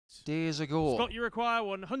days ago. Scott, you require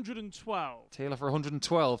 112. Taylor for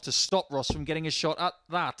 112 to stop Ross from getting a shot at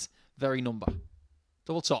that very number.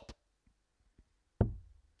 Double top.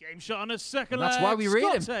 Game shot on a second And that's leg. why we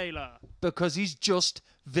rate him. Taylor. Because he's just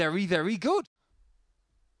very, very good.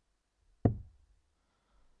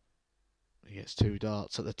 He gets 2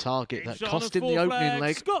 darts at the target. Game That shot cost on him a the fourth opening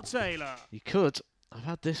leg. Scott Taylor. He could have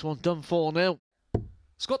had this one done 4-0.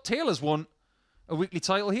 Scott Taylor's won a weekly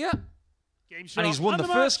title here. Game shot And he's won and the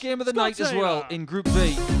match. first game of the Scott night as Taylor. well in Group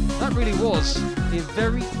B. That really was a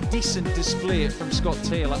very decent display from Scott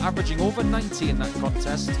Taylor, averaging over 90 in that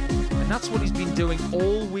contest. And that's what he's been doing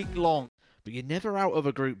all week long. But you're never out of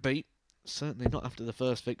a Group B. Certainly not after the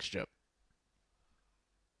first fixture.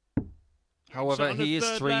 However, he is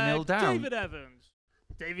 3-0 down. David Evans.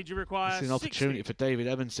 David, you require It's an opportunity 60. for David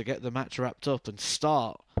Evans to get the match wrapped up and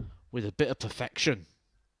start with a bit of perfection.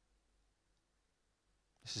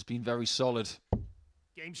 This has been very solid.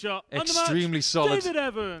 Game shot on the match. Extremely solid. David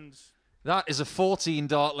Evans. That is a 14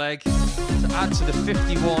 dart leg to add to the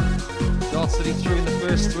 51 darts that he threw in the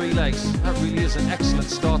first 3 legs. That really is an excellent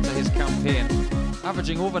start to his campaign.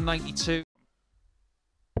 Averaging over 92.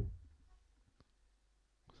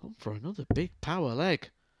 On for another big power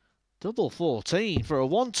leg. Double 14 for a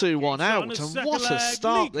 1-2-1 Game shot on out. the And second what a leg,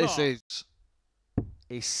 start this Leacock. is.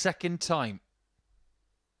 A second time.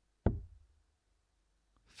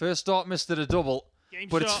 First dart missed at a double, Game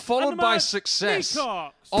but it's shot followed and the by match. success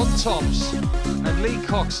Leacock. on tops. And Lee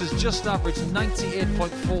Cox has just averaged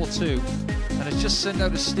 98.42 and has just sent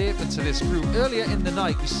out a statement to this group. Earlier in the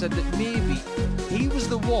night, we said that maybe he was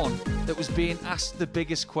the one that was being asked the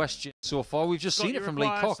biggest question so far. We've just Scott, seen you it from Lee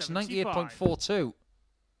require Cox, 75. 98.42.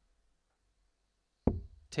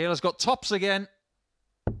 Taylor's got tops again,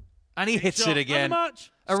 and he hits Shot it again. and the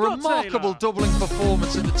match. A Scott remarkable Taylor. doubling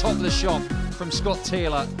performance at the top of the shop from Scott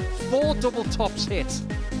Taylor. 4 double tops hit,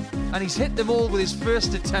 and he's hit them all with his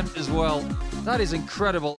first attempt as well. That is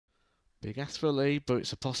incredible. Big ask for Lee, but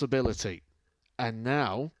it's a possibility. And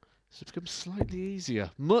now, it's become slightly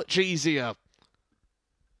easier. Much easier.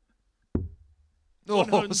 Oh,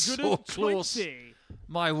 so close. 120.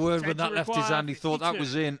 My word, when that left his require hand, he thought that 52.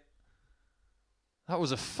 was in. That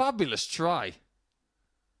was a fabulous try.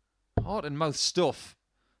 Heart and mouth stuff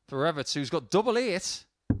for Everts, who's got double 8.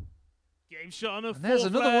 Game shot on a And there's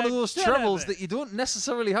fourth another one of leg. those Dead trebles Evans. that you don't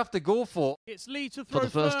necessarily have to go for. It's Lee to throw For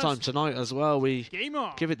the first time tonight as well, we Game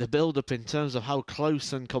on. give it the build-up in terms of how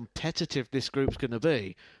close and competitive this group's going to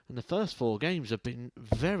be. And the first 4 games have been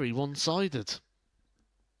very one-sided.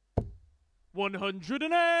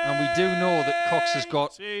 108. And we do know that Cox has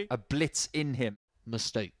got a blitz in him.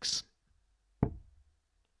 Mistakes.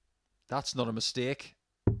 That's not a mistake.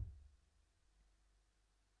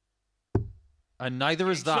 And neither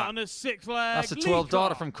is Game shot that. on a sixth leg. That's a 12 darter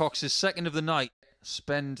Leacock. from Cox, his second of the night.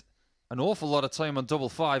 Spend an awful lot of time on double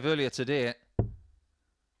 5 earlier today.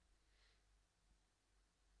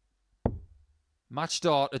 Match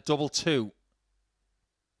dart at double 2.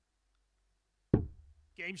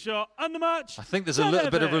 Game shot and the match. I think there's a Ted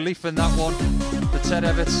little bit of Evans. relief in that one for Ted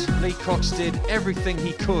Everts. Lee Cox did everything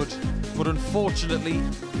he could, but unfortunately,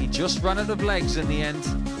 he just ran out of legs in the end.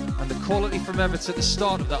 And the quality from Everts at the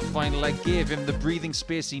start of that final leg gave him the breathing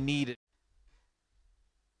space he needed.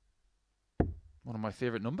 One of my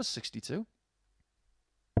favourite numbers, 62.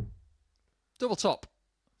 Double top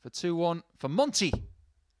for 2-1 for Monty.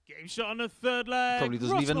 Game shot on the third leg. Probably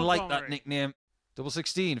doesn't Ross even like that Montgomery. nickname. Double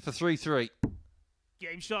 16 for 3-3.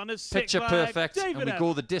 Game shot on the sixth Picture leg. perfect, David and we Evans.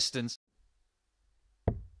 go the distance.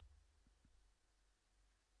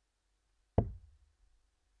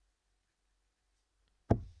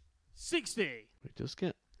 $60. It does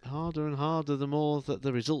get harder and harder the more that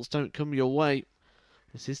the results don't come your way.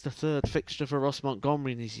 This is the 3rd fixture for Ross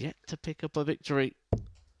Montgomery, and he's yet to pick up a victory.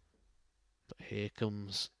 But here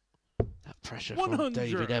comes that pressure from 100.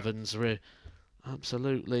 David Evans. We're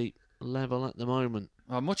absolutely level at the moment.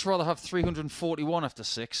 I'd much rather have 341 after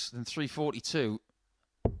 6 than 342.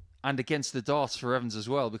 And against the darts for Evans as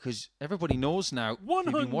well, because everybody knows now, if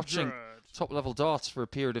you've been watching 100. top-level darts for a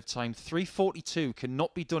period of time, 342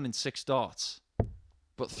 cannot be done in 6 darts.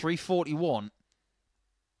 But 341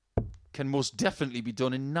 can most definitely be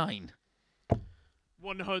done in 9.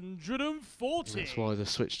 140. That's why the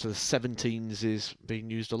switch to the 17s is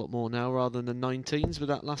being used a lot more now rather than the 19s with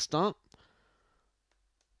that last start.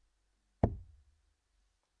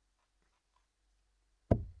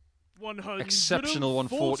 Exceptional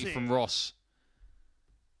 140 from Ross.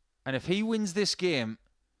 And if he wins this game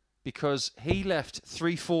because he left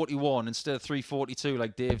 341 instead of 342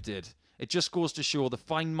 like Dave did, it just goes to show the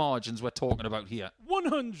fine margins we're talking about here.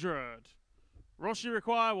 100. Ross, you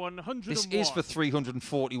require 101. This is for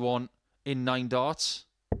 341 in 9 darts.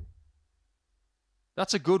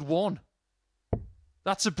 That's a good one.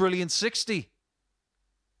 That's a brilliant 60.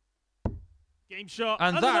 Game shot.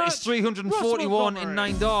 And that is 341 in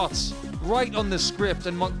 9 darts. Right on the script,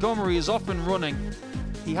 and Montgomery is off and running.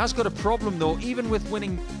 He has got a problem, though, even with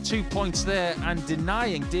winning 2 points there and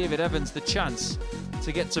denying David Evans the chance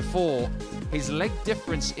to get to 4. His leg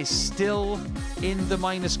difference is still in the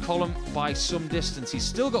minus column by some distance. He's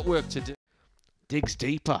still got work to do. Digs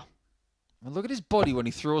deeper. And look at his body when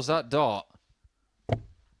he throws that dart.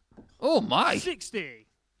 Oh, my. 60.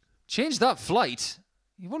 Change that flight.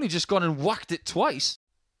 You've only just gone and whacked it twice.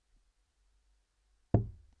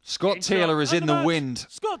 Scott Game Taylor shot. is in the wind.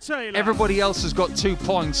 Scott Taylor. Everybody else has got 2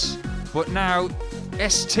 points, but now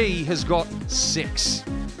ST has got 6.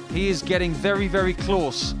 He is getting very, very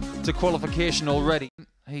close to qualification already.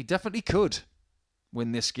 He definitely could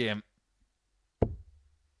win this game.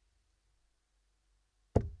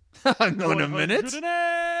 Hang on a minute.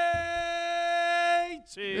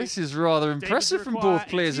 180. This is rather impressive from both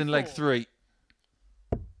players in leg 3.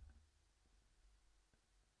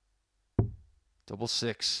 Double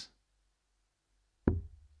 6.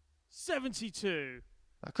 72.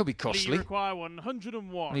 That could be costly. Lee require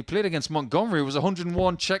 101. When he played against Montgomery, it was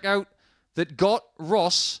 101 checkout that got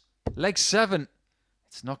Ross leg 7.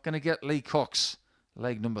 It's not going to get Lee Cox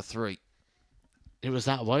leg number 3. It was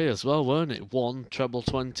that way as well, weren't it? 1 treble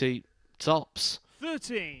 20 tops.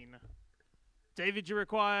 13. David, you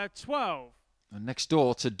require 12. And next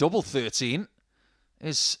door to double 13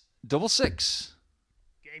 is double 6.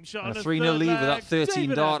 Game shot And on a the 3-0 third lead with leg. that 13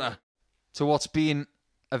 David darter Evans. to what's been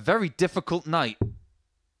a very difficult night.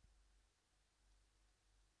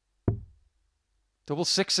 Double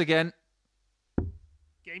 6 again.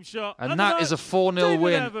 Game shot. And that is a 4-0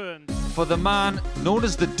 win Evans. for the man known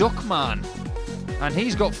as the Duck Man. And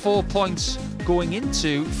he's got 4 points going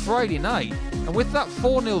into Friday night. And with that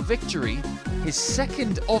 4-0 victory, his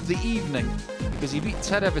second of the evening, because he beat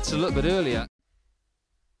Ted Everts a little bit earlier.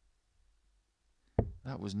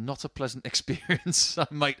 That was not a pleasant experience, I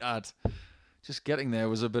might add. Just getting there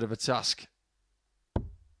was a bit of a task.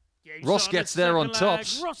 Game Ross shot on gets the there on second leg.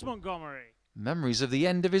 tops. Ross Montgomery. Memories of the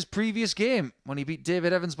end of his previous game when he beat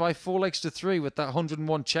David Evans by 4 legs to 3 with that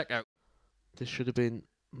 101 checkout. This should have been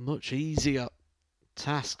much easier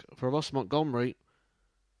task for Ross Montgomery.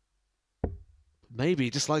 Maybe he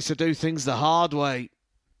just likes to do things the hard way.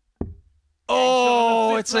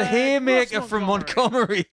 Oh, it's a leg. haymaker Ross from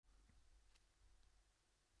Montgomery.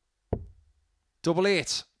 Double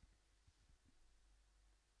 8.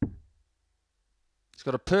 He's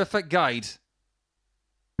got a perfect guide,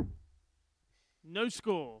 No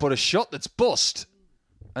score. but a shot that's bust.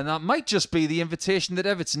 And that might just be the invitation that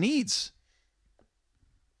Everts needs.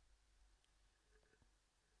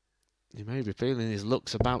 He may be feeling his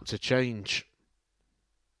luck's about to change.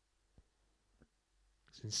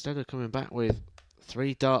 Instead of coming back with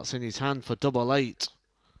 3 darts in his hand for double 8,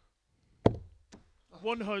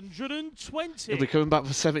 120. he'll be coming back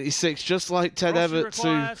for 76, just like Ted Ross, you Everts, who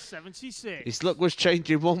require 76. his luck was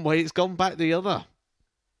changing one way, it's gone back the other.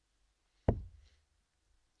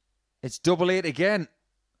 It's double 8 again.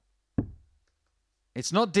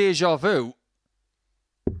 It's not deja vu,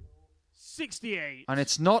 68. and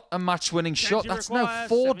it's not a match-winning shot. you That's now require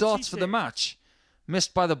 4 darts for the 76. match,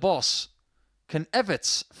 missed by the boss. Can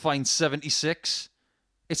Everts find 76?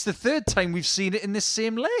 It's the 3rd time we've seen it in this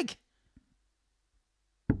same leg.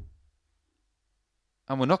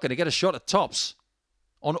 And we're not going to get a shot at tops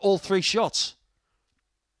on all 3 shots.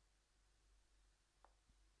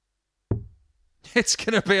 It's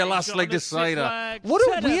going to be a last shot leg on the sixth decider. leg. What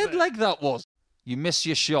a Ted weird Everett. leg that was. You miss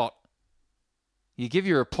your shot. You give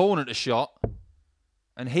your opponent a shot.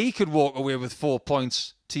 And he could walk away with 4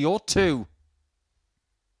 points to your 2.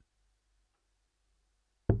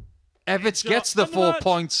 Everts Shot gets the on 4 match.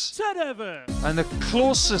 points. Ted Everett. And the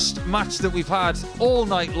closest match that we've had all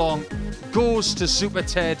night long goes to Super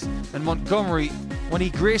Ted and Montgomery. When he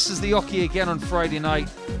graces the Oki again on Friday night,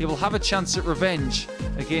 he will have a chance at revenge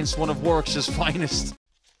against one of Warwickshire's finest.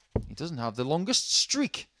 He doesn't have the longest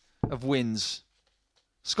streak of wins.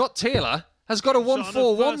 Scott Taylor has got a Shot on the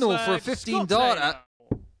 1-4-1 first though for a leg. 15 Scott darter. Taylor.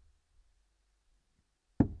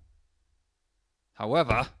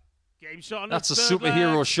 However, Game shot on that's the a third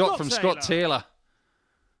superhero leg. shot from Scott Taylor.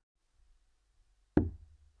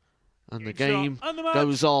 And the Game game shot and the match.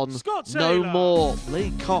 goes on. Scott No Taylor. more.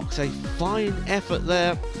 Lee Cox, a fine effort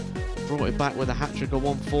there. Brought it back with a hat-trick of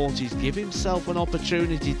 140s. Give himself an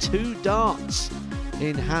opportunity. 2 darts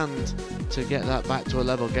in hand to get that back to a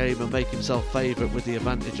level game and make himself favourite with the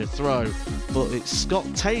advantage of throw. But it's Scott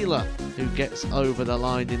Taylor who gets over the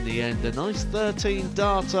line in the end. A nice 13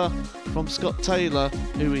 darter from Scott Taylor,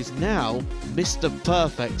 who is now Mr.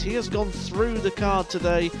 Perfect. He has gone through the card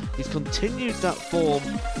today. He's continued that form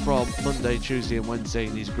from Monday, Tuesday and Wednesday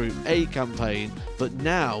in his Group A campaign, but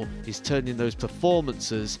now he's turning those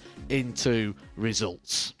performances into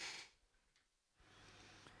results.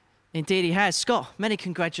 Indeed he has. Scott, many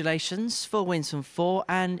congratulations. 4 wins from 4,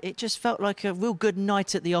 and it just felt like a real good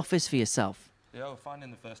night at the office for yourself. Yeah, I was fine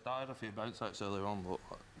in the first half. I had a few bounce outs earlier on, but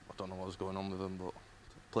I don't know what was going on with them, but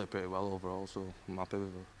played pretty well overall, so I'm happy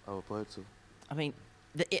with how I played. So. I mean,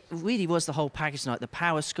 it really was the whole package tonight. The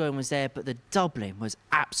power scoring was there, but the doubling was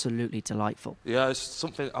absolutely delightful. Yeah, it's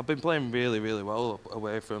something I've been playing really, really well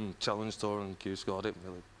away from Challenge Tour and Q Score. I didn't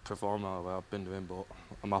really perform that way I've been doing, but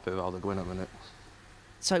I'm happy with how they're going at the minute.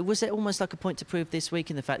 So was it almost like a point to prove this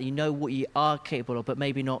week in the fact that you know what you are capable of, but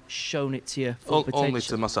maybe not shown it to your full potential? Only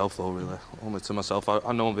to myself, though, really. Only to myself.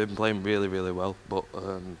 I know I've been playing really, really well, but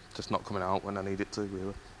just not coming out when I need it to,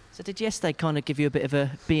 really. So did yesterday kind of give you a bit of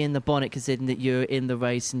a bee in the bonnet, considering that you're in the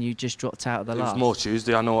race and you just dropped out of the last? It was more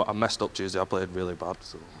Tuesday. I know I messed up Tuesday. I played really bad,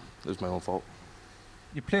 so it was my own fault.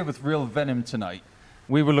 You played with real venom tonight.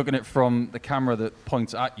 We were looking at it from the camera that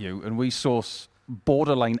points at you, and we saw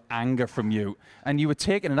borderline anger from you, and you were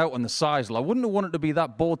taking it out on the sides. I wouldn't have wanted to be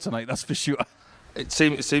that bored tonight, that's for sure. It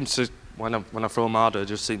seems to when I throw them harder, it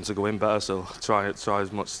just seems to go in better. So try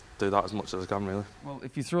as much, do that as much as I can, really. Well,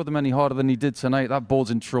 if you throw them any harder than you did tonight, that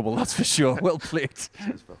board's in trouble, that's for sure. Well played.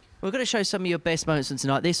 We're going to show some of your best moments from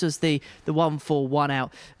tonight. This was the 1-4-1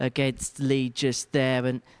 out against Lee just there.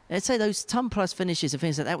 And let's say those ton plus finishes and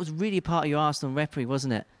things like that was really part of your Arsenal repertoire,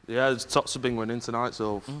 wasn't it? Yeah, the tops have been winning tonight,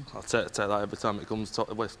 so I'll take that every time it comes.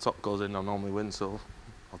 If top goes in, I normally win, so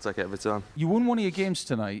I'll take it every time. You won one of your games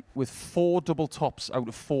tonight with 4 double tops out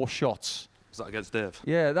of 4 shots. Was that against Dave?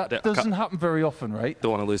 Yeah, that doesn't happen very often, right?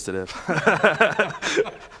 Don't want to lose to Dave.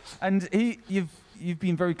 And you've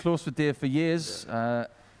been very close with Dave for years. Yeah.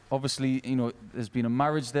 Obviously, you know, there's been a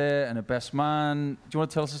marriage there and a best man. Do you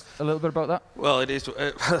want to tell us a little bit about that? Well, it is.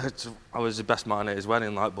 I was the best man at his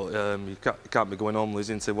wedding, like, but you can't be going home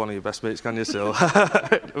losing to one of your best mates, can you? So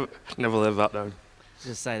never live that down.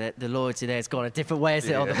 Just say that the loyalty there's gone a different way, is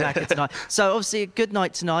it, on the back of tonight? So obviously a good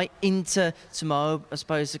night tonight into tomorrow. I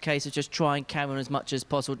suppose the case of just try and carry on as much as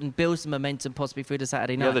possible and build some momentum possibly through to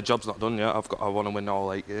Saturday night. Yeah, the job's not done yet. I want to win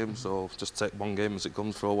all 8 games, so just take one game as it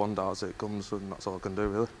comes, throw one dart as it comes, and that's all I can do,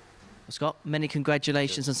 really. Scott, many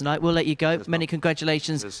congratulations on tonight. We'll let you go. Many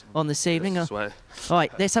congratulations on this evening. All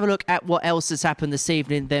right, let's have a look at what else has happened this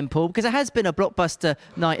evening then, Paul, because it has been a blockbuster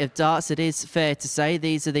night of darts, it is fair to say.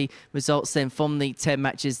 These are the results then from the 10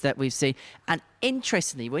 matches that we've seen. And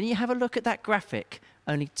interestingly, when you have a look at that graphic,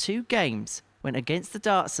 only 2 games went against the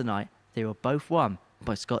darts tonight. They were both won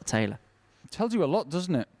by Scott Taylor. It tells you a lot,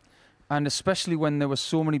 doesn't it? And especially when there were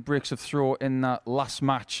so many breaks of throw in that last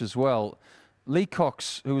match as well. Lee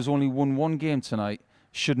Cox, who has only won 1 game tonight,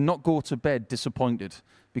 should not go to bed disappointed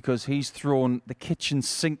because he's thrown the kitchen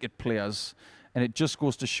sink at players, and it just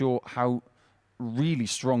goes to show how really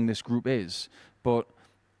strong this group is. But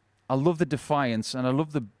I love the defiance and I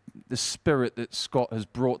love the spirit that Scott has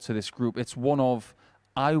brought to this group. It's one of,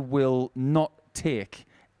 I will not take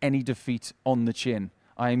any defeat on the chin.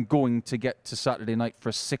 I am going to get to Saturday night for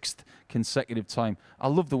a 6th consecutive time. I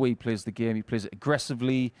love the way he plays the game. He plays it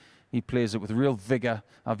aggressively. He plays it with real vigour.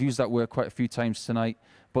 I've used that word quite a few times tonight.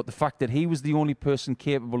 But the fact that he was the only person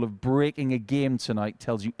capable of breaking a game tonight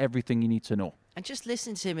tells you everything you need to know. And just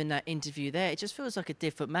listening to him in that interview there, it just feels like a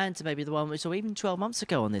different man to maybe the one we saw even 12 months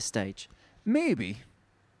ago on this stage. Maybe.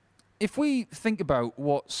 If we think about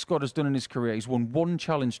what Scott has done in his career, he's won 1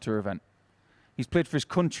 Challenge Tour event. He's played for his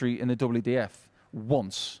country in the WDF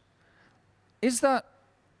once. Is that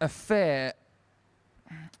a fair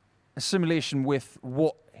assimilation with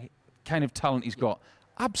what kind of talent he's got?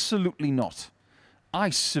 Absolutely not. I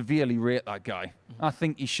severely rate that guy. I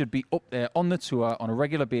think he should be up there on the tour on a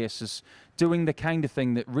regular basis, doing the kind of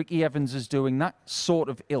thing that Ricky Evans is doing, that sort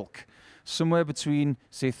of ilk. Somewhere between,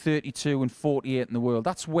 say, 32 and 48 in the world.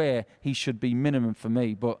 That's where he should be minimum for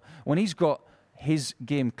me. But when he's got his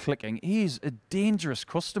game clicking, he is a dangerous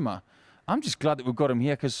customer. I'm just glad that we've got him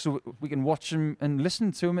here because so we can watch him and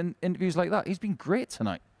listen to him in interviews like that. He's been great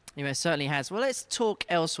tonight. Yeah, it certainly has. Well, let's talk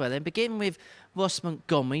elsewhere then. Begin with Ross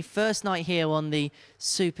Montgomery. First night here on the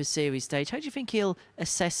Super Series stage. How do you think he'll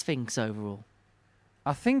assess things overall?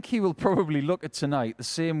 I think he will probably look at tonight the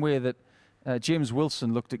same way that James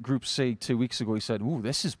Wilson looked at Group C 2 weeks ago. He said, ooh,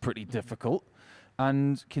 this is pretty difficult.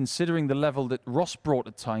 And considering the level that Ross brought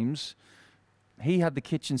at times, he had the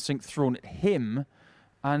kitchen sink thrown at him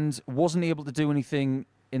and wasn't able to do anything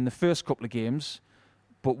in the first couple of games,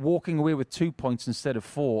 but walking away with 2 points instead of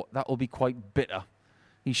 4, that will be quite bitter.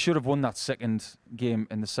 He should have won that second game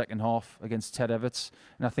in the second half against Ted Everts,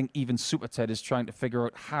 and I think even Super Ted is trying to figure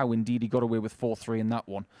out how indeed he got away with 4-3 in that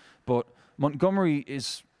one. But Montgomery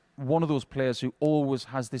is one of those players who always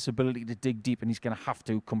has this ability to dig deep, and he's going to have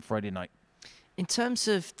to come Friday night. In terms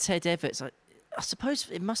of Ted Everts, I suppose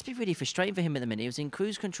it must be really frustrating for him at the minute. He was in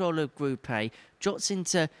cruise control of Group A, drops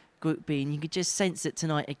into Group B, and you could just sense that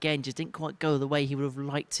tonight again just didn't quite go the way he would have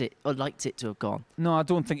liked it to have gone. No, I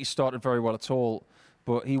don't think he started very well at all,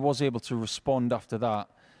 but he was able to respond after that.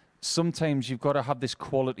 Sometimes you've got to have this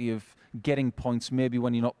quality of getting points maybe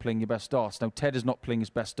when you're not playing your best darts. Now, Ted is not playing his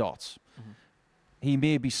best darts. He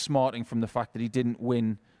may be smarting from the fact that he didn't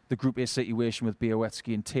win the Group A situation with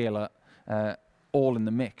Białecki and Taylor all in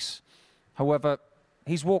the mix. However,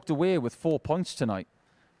 he's walked away with 4 points tonight.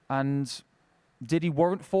 And did he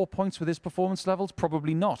warrant 4 points with his performance levels?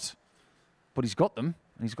 Probably not. But he's got them,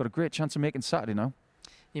 and he's got a great chance of making Saturday now.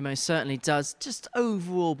 He most certainly does. Just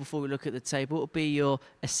overall, before we look at the table, what would be your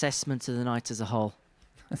assessment of the night as a whole?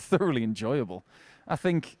 Thoroughly enjoyable. I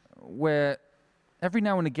think where every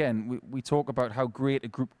now and again we talk about how great a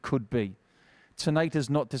group could be. Tonight has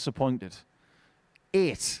not disappointed.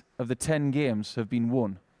 8 of the 10 games have been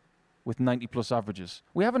won with 90-plus averages.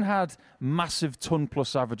 We haven't had massive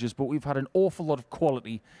ton-plus averages, but we've had an awful lot of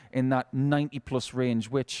quality in that 90-plus range,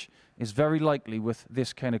 which is very likely with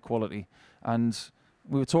this kind of quality. And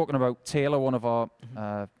we were talking about Taylor, one of our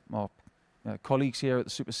colleagues here at the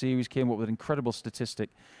Super Series, came up with an incredible statistic.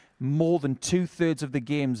 More than 2/3 of the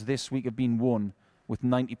games this week have been won with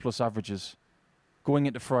 90-plus averages. Going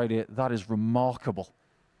into Friday, that is remarkable.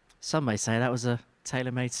 Some may say that was a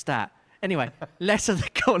tailor-made stat. Anyway, less of the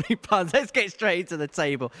corny puns. Let's get straight into the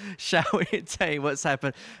table, shall we? Tell you what's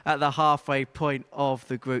happened at the halfway point of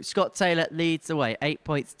the group. Scott Taylor leads the way, 8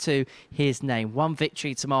 points to his name. 1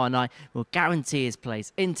 victory tomorrow night will guarantee his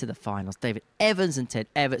place into the finals. David Evans and Ted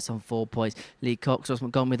Everts on 4 points. Lee Cox, Ross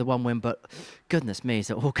Montgomery with the 1 win, but goodness me,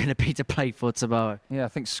 is it all going to be to play for tomorrow? Yeah, I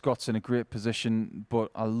think Scott's in a great position,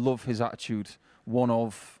 but I love his attitude, one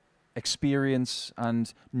of experience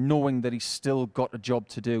and knowing that he's still got a job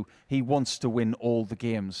to do. He wants to win all the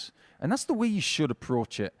games, and that's the way you should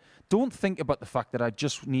approach it. Don't think about the fact that I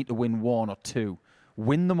just need to win 1 or 2.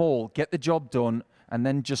 Win them all, get the job done, and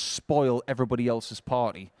then just spoil everybody else's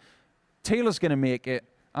party. Taylor's going to make it.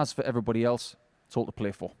 As for everybody else, it's all to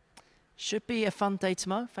play for. Should be a fun day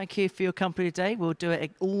tomorrow. Thank you for your company today. We'll do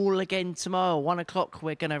it all again tomorrow. 1 o'clock,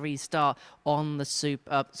 we're going to restart on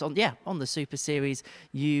the on the Super Series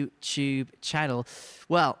YouTube channel.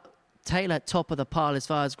 Well, Taylor, top of the pile as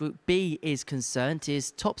far as Group B is concerned.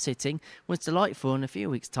 His top sitting was delightful. In a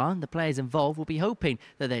few weeks' time, the players involved will be hoping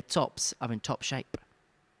that their tops are in top shape.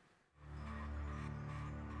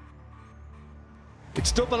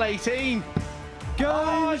 It's double 18.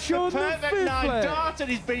 It's a perfect 9 dart,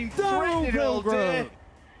 and he's been threatening all day.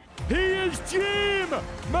 He is Jim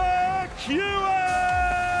McEwen!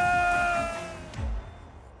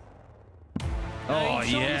 Oh,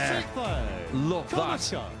 yeah. Love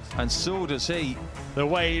that. And so does he. The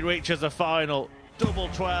way he reaches the final. Double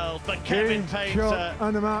 12, but Kevin Painter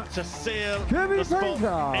on the mat to seal Kevin the spot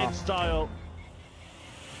Painter in style.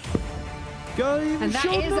 And that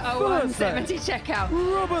is a 170 checkout.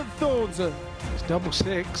 Robert Thornton. It's double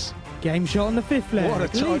 6. Game shot on the 5th leg. What a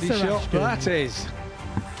tidy shot that is.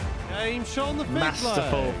 Game shot on the 5th leg.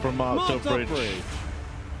 Masterful from Mark Durbridge.